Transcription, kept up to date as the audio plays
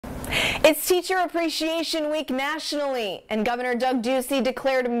It's Teacher Appreciation Week nationally, and Governor Doug Ducey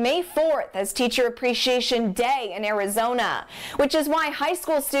declared May 4th as Teacher Appreciation Day in Arizona, which is why high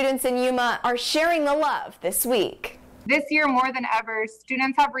school students in Yuma are sharing the love this week. This year, more than ever,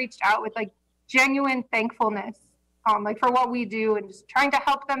 students have reached out with genuine thankfulness for what we do and just trying to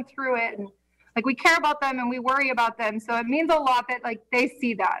help them through it. And we care about them and we worry about them, so it means a lot that they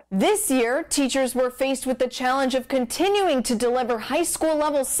see that. This year, teachers were faced with the challenge of continuing to deliver high school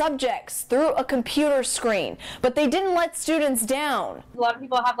level subjects through a computer screen, but they didn't let students down. A lot of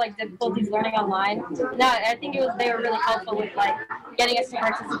people have difficulties learning online. No, I think they were really helpful with getting us to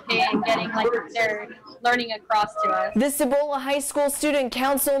participate and getting their learning across to us. The Cibola High School Student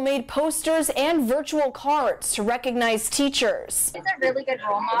Council made posters and virtual cards to recognize teachers. She's a really good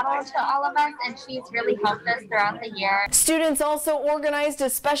role model to all of us, and she's really helped us throughout the year. Students also organized a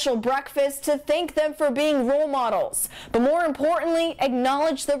special breakfast to thank them for being role models, but more importantly,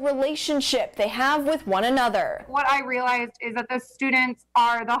 acknowledge the relationship they have with one another. What I realized is that the students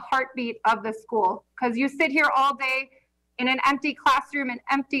are the heartbeat of the school, because you sit here all day in an empty classroom and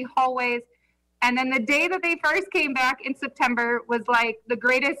empty hallways. And then the day that they first came back in September was the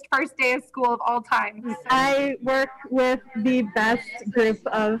greatest first day of school of all time. I work with the best group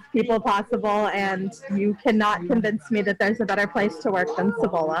of people possible, and you cannot convince me that there's a better place to work than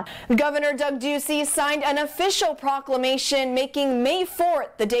Cibola. Governor Doug Ducey signed an official proclamation making May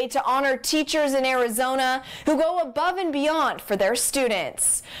 4th the day to honor teachers in Arizona who go above and beyond for their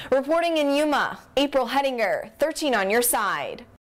students. Reporting in Yuma, April Hedinger, 13 on your side.